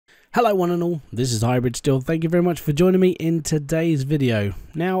Hello one and all, this is Hybridsteel. Thank you very much for joining me in today's video.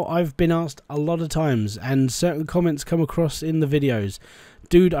 Now, I've been asked a lot of times and certain comments come across in the videos.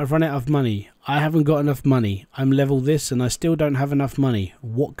 Dude, I've run out of money. I haven't got enough money. I'm level this and I still don't have enough money.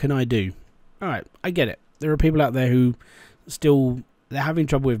 What can I do? Alright, I get it. There are people out there who they're having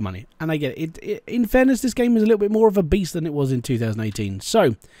trouble with money. And I get it. In fairness, this game is a little bit more of a beast than it was in 2018.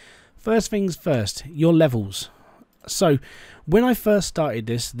 So, first things first, your levels. So, when I first started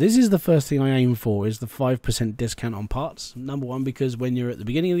this is the first thing I aim for, is the 5% discount on parts. Number one, because when you're at the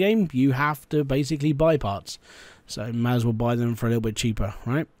beginning of the game, you have to basically buy parts. So, you might as well buy them for a little bit cheaper,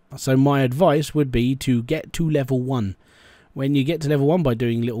 right? So, my advice would be to get to level 1. When you get to level 1 by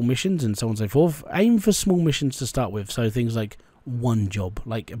doing little missions and so on and so forth, aim for small missions to start with. So, things like one job.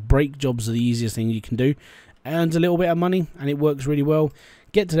 Like, break jobs are the easiest thing you can do. Earns a little bit of money and it works really well.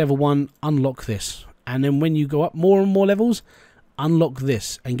 Get to level 1, unlock this. And then when you go up more and more levels, unlock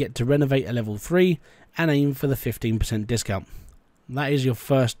this and get to renovate a level 3 and aim for the 15% discount. That is your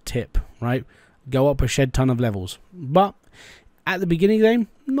first tip, right? Go up a shed ton of levels. But at the beginning of the game,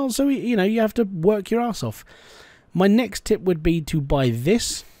 not so, you have to work your ass off. My next tip would be to buy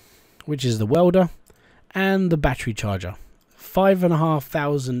this, which is the welder, and the battery charger.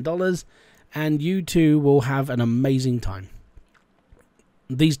 $5,500, and you two will have an amazing time.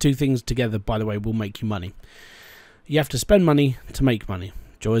 These two things together, by the way, will make you money. You have to spend money to make money.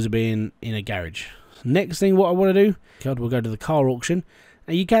 Joys of being in a garage. Next thing, what I want to do, we'll go to the car auction.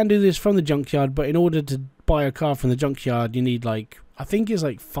 Now, you can do this from the junkyard, but in order to buy a car from the junkyard, you need I think it's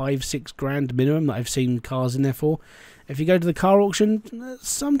like 5-6 grand minimum that I've seen cars in there for. If you go to the car auction,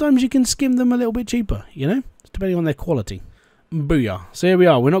 sometimes you can skim them a little bit cheaper, depending on their quality. Booyah. So here we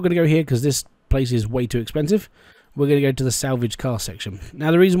are. We're not going to go here because this place is way too expensive. We're going to go to the salvage car section.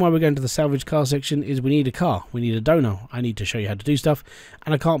 Now, the reason why we're going to the salvage car section is we need a car. We need a donor. I need to show you how to do stuff.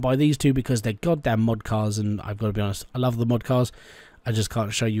 And I can't buy these two because they're goddamn mod cars. And I've got to be honest, I love the mod cars. I just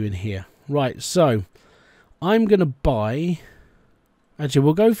can't show you in here. Right, so I'm going to buy... Actually,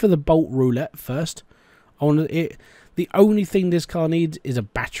 we'll go for the bolt roulette first. The only thing this car needs is a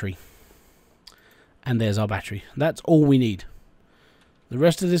battery. And there's our battery. That's all we need. The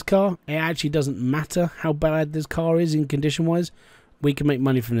rest of this car, it actually doesn't matter how bad this car is in condition-wise. We can make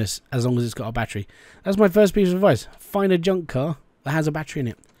money from this as long as it's got a battery. That's my first piece of advice. Find a junk car that has a battery in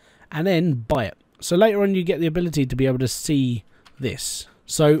it. And then buy it. So later on you get the ability to be able to see this.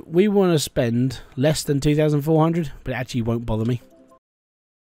 So we want to spend less than 2,400, but it actually won't bother me.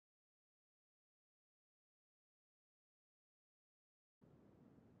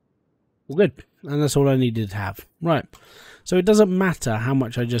 All good. And that's all I needed to have. Right. So it doesn't matter how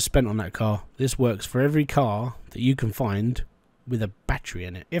much I just spent on that car. This works for every car that you can find with a battery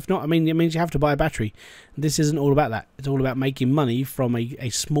in it. If not, it means you have to buy a battery. This isn't all about that. It's all about making money from a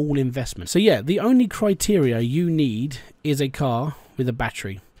small investment. So yeah, the only criteria you need is a car with a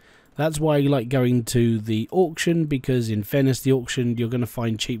battery. That's why you like going to the auction, because in fairness, the auction, you're going to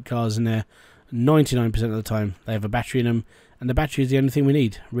find cheap cars in there. 99% of the time they have a battery in them, and the battery is the only thing we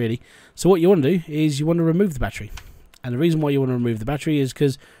need, really. So what you want to do is you want to remove the battery. And the reason why you want to remove the battery is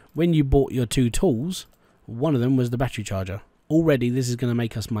because when you bought your two tools, one of them was the battery charger. Already this is going to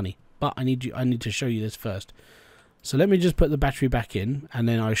make us money, but I need to show you this first. So let me just put the battery back in, and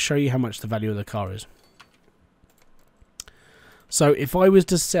then I'll show you how much the value of the car is. So if I was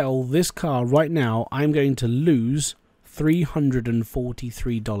to sell this car right now, I'm going to lose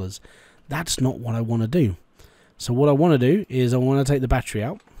 $343. That's not what I want to do. So what I want to do is I want to take the battery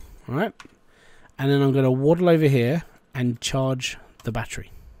out, all right? And then I'm going to waddle over here and charge the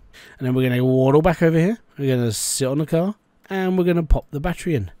battery. And then we're going to waddle back over here. We're going to sit on the car and we're going to pop the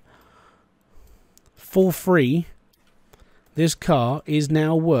battery in. For free, this car is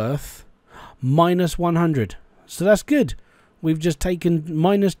now worth minus 100. So that's good. We've just taken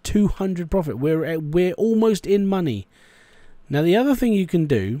minus 200 profit. We're almost in money. Now the other thing you can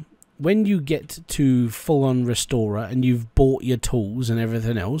do, when you get to full-on restorer and you've bought your tools and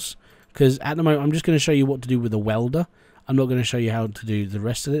everything else, because at the moment I'm just going to show you what to do with the welder. I'm not going to show you how to do the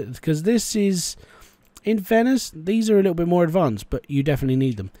rest of it, because this is, in fairness, these are a little bit more advanced, but you definitely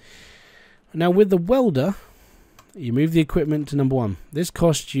need them. Now with the welder, you move the equipment to number 1. This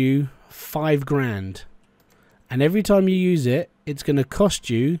costs you 5 grand. And every time you use it, it's going to cost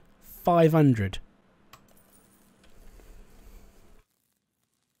you 500.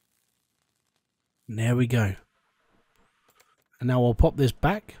 There we go. And now I'll pop this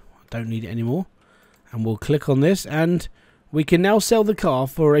back. Don't need it anymore, and we'll click on this, and we can now sell the car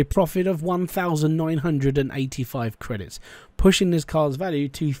for a profit of 1,985 credits, pushing this car's value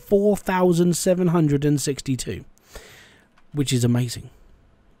to 4,762, which is amazing.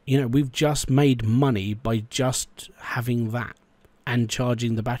 You know, we've just made money by just having that and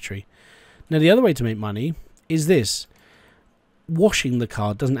charging the battery. Now, the other way to make money is this. Washing the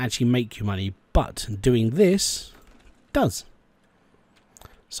car doesn't actually make you money, but doing this does.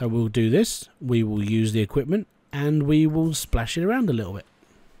 So we'll do this. We will use the equipment and we will splash it around a little bit.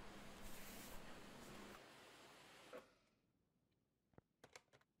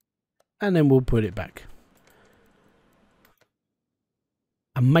 And then we'll put it back.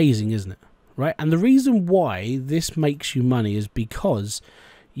 Amazing, isn't it? Right? And the reason why this makes you money is because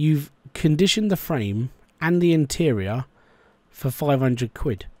you've conditioned the frame and the interior for 500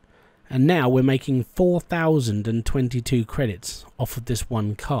 quid. And now we're making 4,022 credits off of this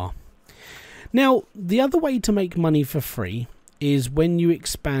one car. Now, the other way to make money for free is when you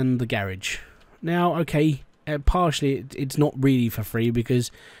expand the garage. Now, okay, partially it's not really for free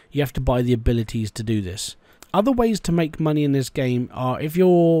because you have to buy the abilities to do this. Other ways to make money in this game are if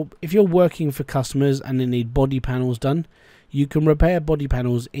you're working for customers and they need body panels done, you can repair body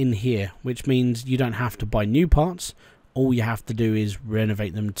panels in here, which means you don't have to buy new parts. All you have to do is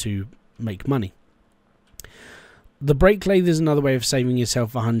renovate them to make money. The brake lathe is another way of saving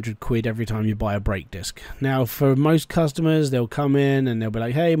yourself 100 quid every time you buy a brake disc. Now, for most customers, they'll come in and they'll be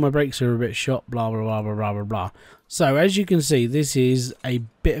like, hey, my brakes are a bit shot, blah, blah, blah, blah, blah, blah, blah. So, as you can see, this is a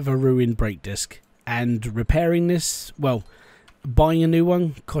bit of a ruined brake disc. And repairing this, well, buying a new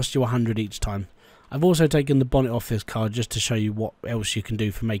one costs you 100 each time. I've also taken the bonnet off this car just to show you what else you can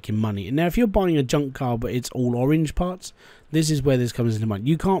do for making money. And now, if you're buying a junk car but it's all orange parts, this is where this comes into mind.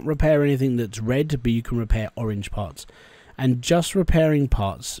 You can't repair anything that's red, but you can repair orange parts. And just repairing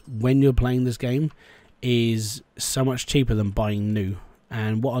parts when you're playing this game is so much cheaper than buying new.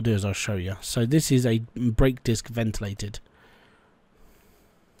 And what I'll do is I'll show you. So this is a brake disc ventilated.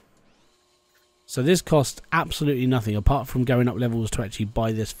 So this costs absolutely nothing apart from going up levels to actually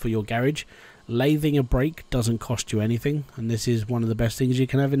buy this for your garage. Lathing a brake doesn't cost you anything, and this is one of the best things you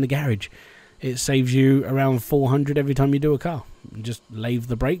can have in the garage. It saves you around 400 every time you do a car. You just lathe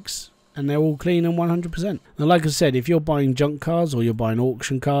the brakes and they're all clean and 100%. Now, like I said, if you're buying junk cars or you're buying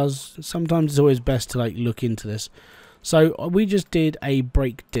auction cars, sometimes it's always best to look into this. So we just did a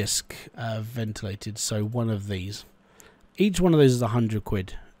brake disc ventilated, so one of these. Each one of those is 100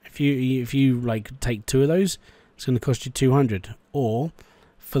 quid. If you take two of those, it's going to cost you 200. Or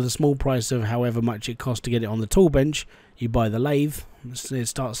for the small price of however much it costs to get it on the tool bench, you buy the lathe. It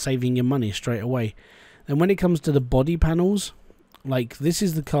starts saving your money straight away. And when it comes to the body panels, like this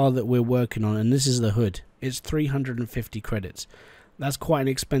is the car that we're working on, and this is the hood. It's 350 credits. That's quite an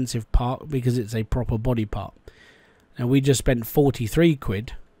expensive part because it's a proper body part. Now we just spent 43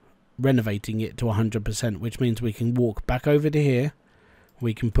 quid renovating it to 100%, which means we can walk back over to here.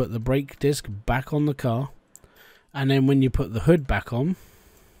 We can put the brake disc back on the car, and then when you put the hood back on,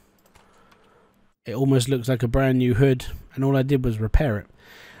 it almost looks like a brand new hood, and all I did was repair it.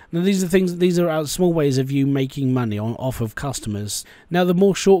 Now these are small ways of you making money off of customers. Now the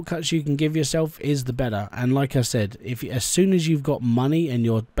more shortcuts you can give yourself is the better, and like I said, as soon as you've got money and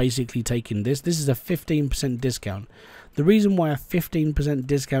you're basically taking this is a 15% discount. The reason why a 15%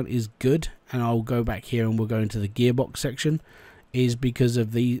 discount is good, and I'll go back here and we'll go into the gearbox section, is because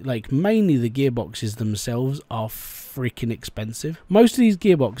of mainly the gearboxes themselves are freaking expensive. Most of these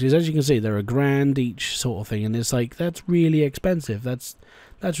gearboxes, as you can see, they're $1,000 each sort of thing, and it's like, that's really expensive. That's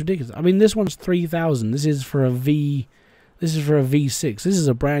ridiculous. I mean, this one's 3,000. This is for a V6. This is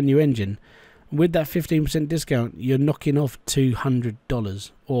a brand new engine. With that 15% discount, you're knocking off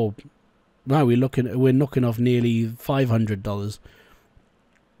 $200, or no, we're knocking off nearly $500,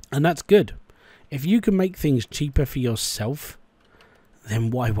 and that's good. If you can make things cheaper for yourself,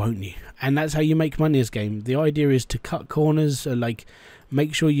 then why won't you? And that's how you make money in this game. The idea is to cut corners,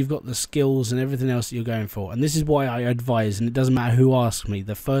 make sure you've got the skills and everything else that you're going for. And this is why I advise, and it doesn't matter who asks me,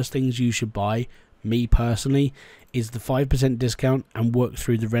 the first things you should buy, me personally, is the 5% discount and work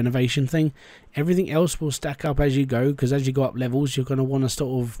through the renovation thing. Everything else will stack up as you go, because as you go up levels, you're going to want to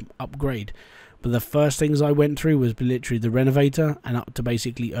sort of upgrade. But the first things I went through was literally the renovator and up to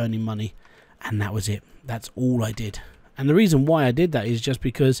basically earning money. And that was it. That's all I did. And the reason why I did that is just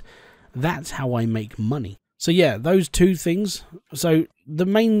because that's how I make money. So yeah, those two things. So the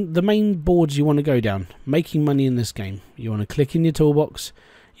main boards you want to go down, making money in this game. You want to click in your toolbox.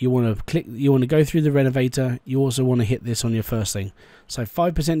 You want to go through the renovator. You also want to hit this on your first thing. So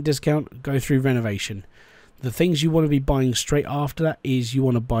 5% discount, go through renovation. The things you want to be buying straight after that is you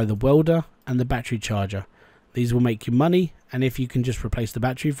want to buy the welder and the battery charger. These will make you money, and if you can just replace the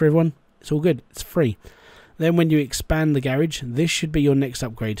battery for everyone, it's all good. It's free. Then when you expand the garage, this should be your next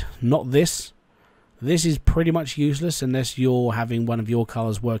upgrade. Not this. This is pretty much useless unless you're having one of your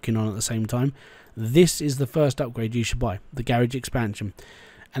cars working on at the same time. This is the first upgrade you should buy, the garage expansion.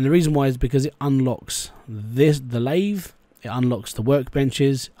 And the reason why is because it unlocks the lathe, it unlocks the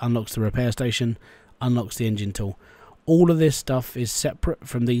workbenches, unlocks the repair station, unlocks the engine tool. All of this stuff is separate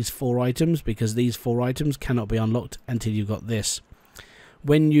from these 4 items because these 4 items cannot be unlocked until you've got this.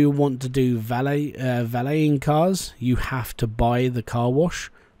 When you want to do valeting cars, you have to buy the car wash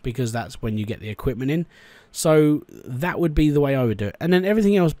because that's when you get the equipment in. So that would be the way I would do it. And then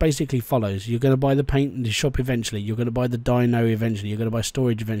everything else basically follows. You're going to buy the paint in the shop eventually. You're going to buy the dyno eventually. You're going to buy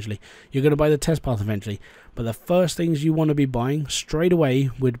storage eventually. You're going to buy the test path eventually. But the first things you want to be buying straight away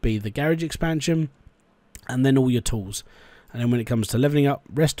would be the garage expansion and then all your tools. And then when it comes to leveling up,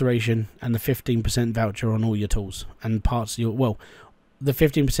 restoration, and the 15% voucher on all your tools and parts, well, the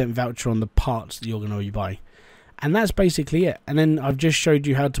 15% voucher on the parts that you're going to be buying. And that's basically it. And then I've just showed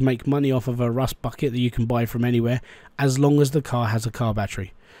you how to make money off of a rust bucket that you can buy from anywhere as long as the car has a car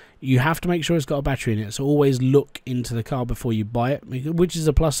battery. You have to make sure it's got a battery in it, so always look into the car before you buy it, which is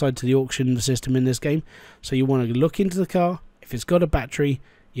a plus side to the auction system in this game. So you want to look into the car. If it's got a battery,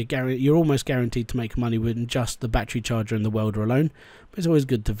 you're almost guaranteed to make money with just the battery charger and the welder alone. But it's always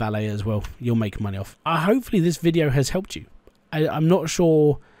good to valet as well. You'll make money off. Hopefully this video has helped you. I'm not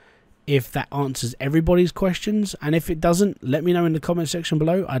sure if that answers everybody's questions, and if it doesn't, let me know in the comment section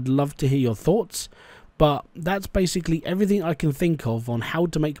below. I'd love to hear your thoughts. But that's basically everything I can think of on how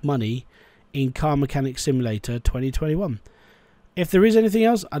to make money in Car Mechanic Simulator 2021. If there is anything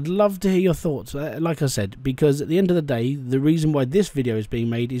else, I'd love to hear your thoughts, like I said, because at the end of the day, the reason why this video is being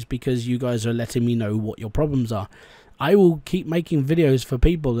made is because you guys are letting me know what your problems are. I will keep making videos for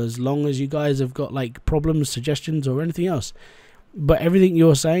people as long as you guys have got like problems, suggestions, or anything else. But everything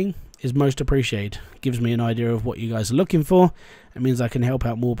you're saying is most appreciated. Gives me an idea of what you guys are looking for. It means I can help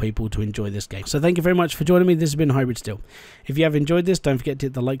out more people to enjoy this game. So thank you very much for joining me. This has been Hybridsteel. If you have enjoyed this, don't forget to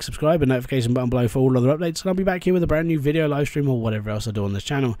hit the like, subscribe, and notification button below for all other updates. And I'll be back here with a brand new video, live stream, or whatever else I do on this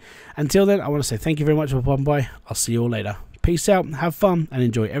channel. Until then, I want to say thank you very much for popping by. I'll see you all later. Peace out, have fun, and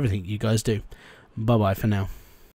enjoy everything you guys do. Bye bye for now.